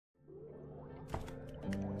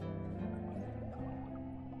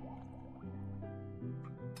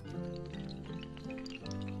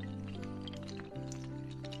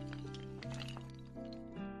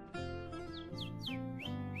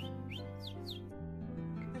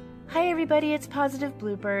Hi everybody, it's Positive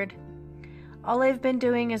Bluebird. All I've been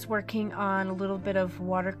doing is working on a little bit of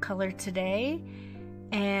watercolor today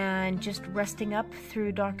and just resting up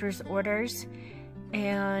through doctor's orders,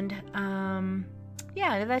 and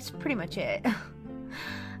yeah, that's pretty much it.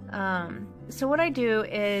 So what I do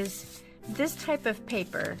is, this type of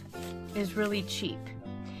paper is really cheap.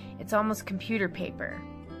 It's almost computer paper.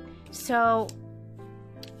 So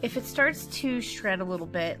if it starts to shred a little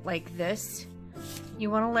bit like this, you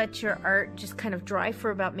want to let your art just kind of dry for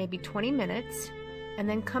about maybe 20 minutes and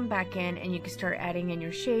then come back in and you can start adding in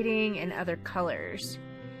your shading and other colors.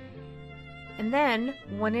 And then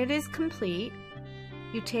when it is complete,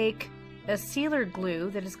 you take a sealer glue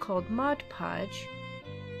that is called Mod Podge,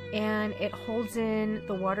 and it holds in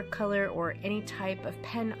the watercolor or any type of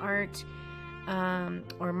pen art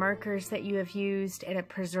or markers that you have used, and it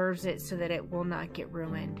preserves it so that it will not get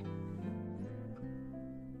ruined.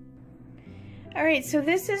 Alright, so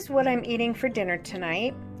this is what I'm eating for dinner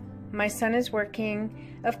tonight. My son is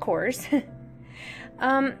working, of course.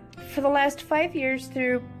 For the last 5 years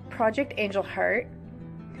through Project Angel Heart,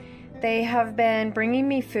 they have been bringing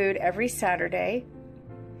me food every Saturday.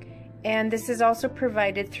 And this is also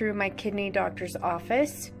provided through my kidney doctor's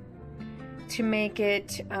office to make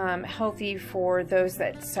it healthy for those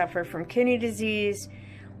that suffer from kidney disease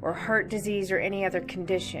or heart disease or any other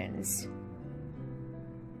conditions.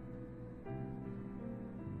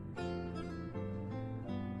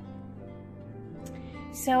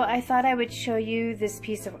 So I thought I would show you this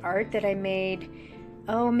piece of art that I made,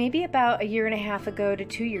 maybe about 1.5 years ago to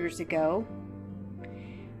 2 years ago.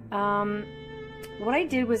 What I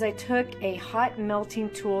did was I took a hot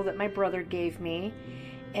melting tool that my brother gave me,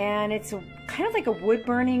 and it's kind of like a wood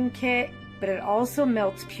burning kit, but it also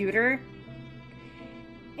melts pewter.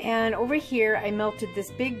 And over here I melted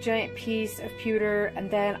this big giant piece of pewter,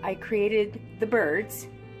 and then I created the birds.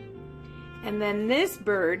 And then this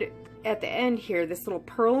bird at the end here, this little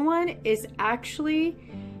pearl one, is actually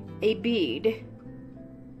a bead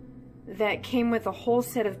that came with a whole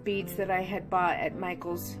set of beads that I had bought at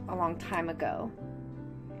Michael's a long time ago.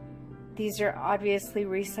 These are obviously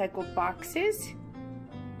recycled boxes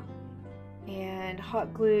and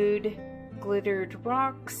hot glued glittered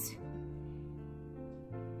rocks,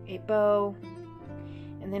 a bow,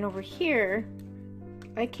 and then over here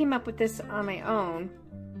I came up with this on my own.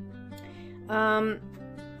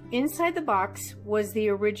 Inside the box was the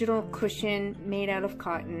original cushion made out of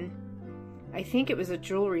cotton. I think it was a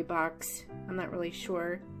jewelry box, I'm not really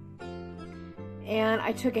sure. And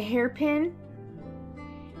I took a hairpin,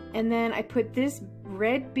 and then I put this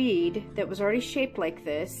red bead that was already shaped like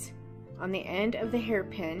this on the end of the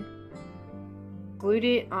hairpin, glued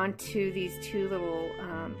it onto these two little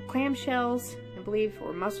clam shells, I believe,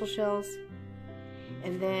 or mussel shells,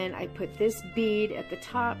 and then I put this bead at the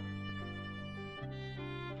top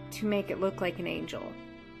to make it look like an angel,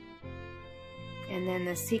 and then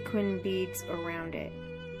the sequin beads around it.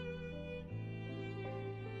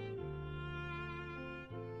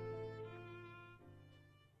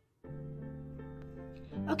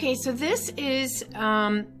 Okay, so this is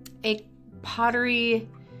a pottery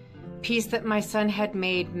piece that my son had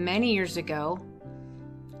made many years ago.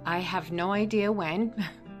 I have no idea when.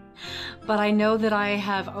 But I know that I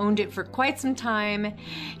have owned it for quite some time.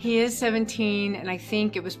 He is 17, and I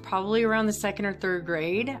think it was probably around the 2nd or 3rd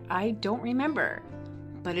grade. I don't remember,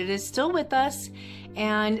 but it is still with us.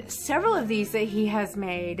 And several of these that he has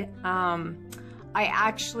made, I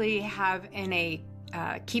actually have in a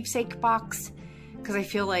keepsake box, because I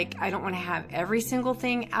feel like I don't want to have every single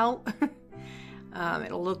thing out.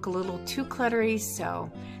 It'll look a little too cluttery,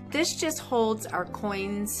 so this just holds our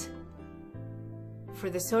coins for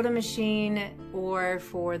the soda machine or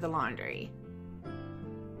for the laundry.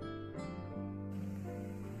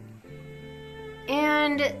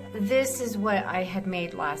 And this is what I had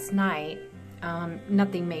made last night.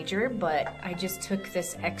 Nothing major, but I just took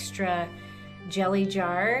this extra jelly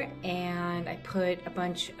jar and I put a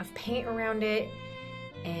bunch of paint around it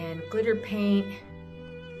and glitter paint.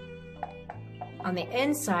 On the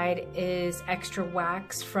inside is extra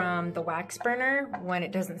wax from the wax burner. When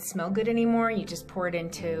it doesn't smell good anymore, you just pour it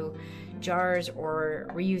into jars or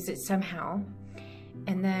reuse it somehow.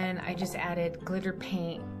 And then I just added glitter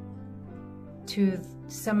paint to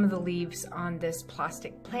some of the leaves on this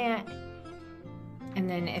plastic plant. And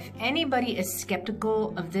then if anybody is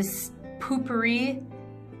skeptical of this poopery,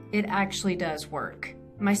 it actually does work.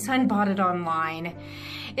 My son bought it online.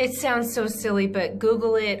 It sounds so silly, but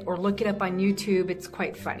Google it or look it up on YouTube. It's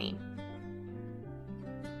quite funny.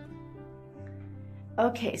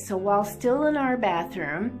 Okay, so while still in our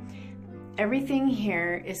bathroom, Everything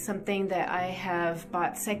here is something that I have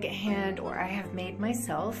bought secondhand or I have made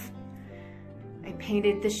myself. I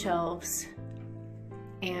painted the shelves,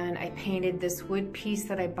 and I painted this wood piece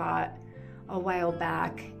that I bought a while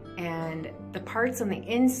back, and the parts on the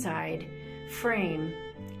inside frame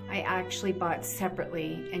I actually bought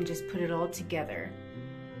separately and just put it all together,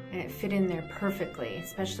 and it fit in there perfectly,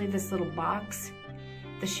 especially this little box.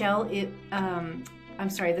 The shell,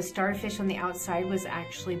 the starfish on the outside was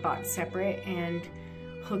actually bought separate and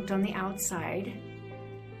hooked on the outside.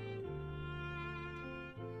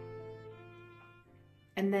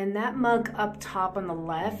 And then that mug up top on the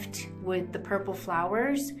left with the purple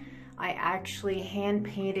flowers, I actually hand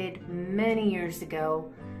painted many years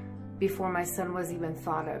ago before my son was even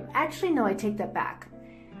thought of. Actually, no, I take that back.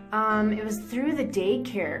 It was through the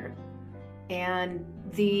daycare, and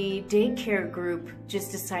the daycare group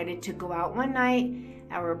just decided to go out one night.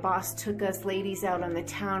 Our boss took us ladies out on the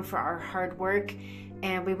town for our hard work,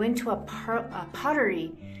 and we went to a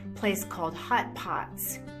pottery place called Hot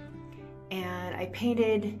Pots. And I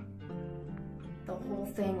painted the whole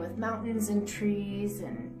thing with mountains and trees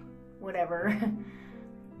and whatever.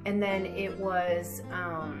 And then it was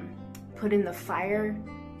put in the fire,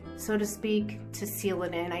 so to speak, to seal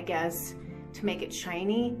it in, I guess, to make it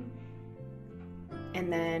shiny.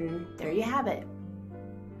 And then there you have it.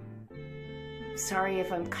 Sorry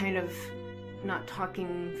if I'm kind of not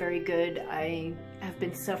talking very good. I have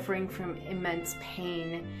been suffering from immense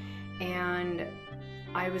pain, and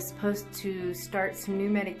I was supposed to start some new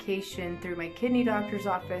medication through my kidney doctor's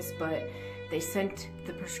office, but they sent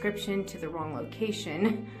the prescription to the wrong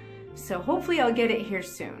location. So hopefully I'll get it here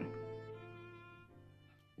soon.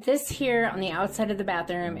 This here on the outside of the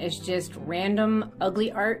bathroom is just random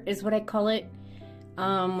ugly art, is what I call it.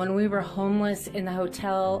 When we were homeless in the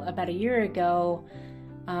hotel about a year ago,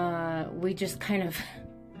 we just kind of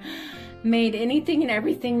made anything and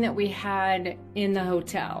everything that we had in the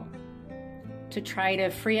hotel to try to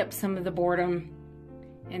free up some of the boredom.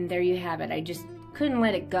 And there you have it. I just couldn't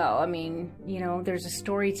let it go. I mean, you know, there's a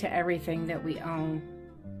story to everything that we own.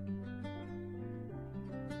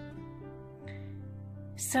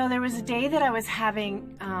 So there was a day that I was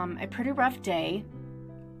having a pretty rough day,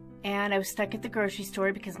 and I was stuck at the grocery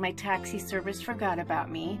store because my taxi service forgot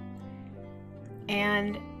about me.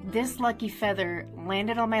 And this lucky feather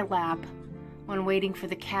landed on my lap when waiting for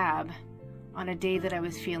the cab on a day that I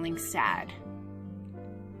was feeling sad.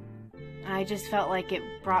 I just felt like it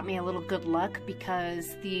brought me a little good luck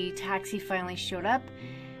because the taxi finally showed up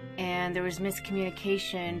and there was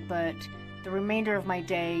miscommunication, but the remainder of my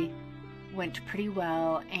day went pretty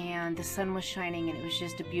well, and the sun was shining, and it was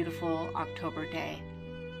just a beautiful October day.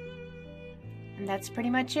 And that's pretty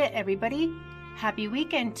much it, everybody. Happy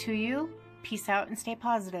weekend to you. Peace out and stay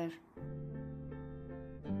positive.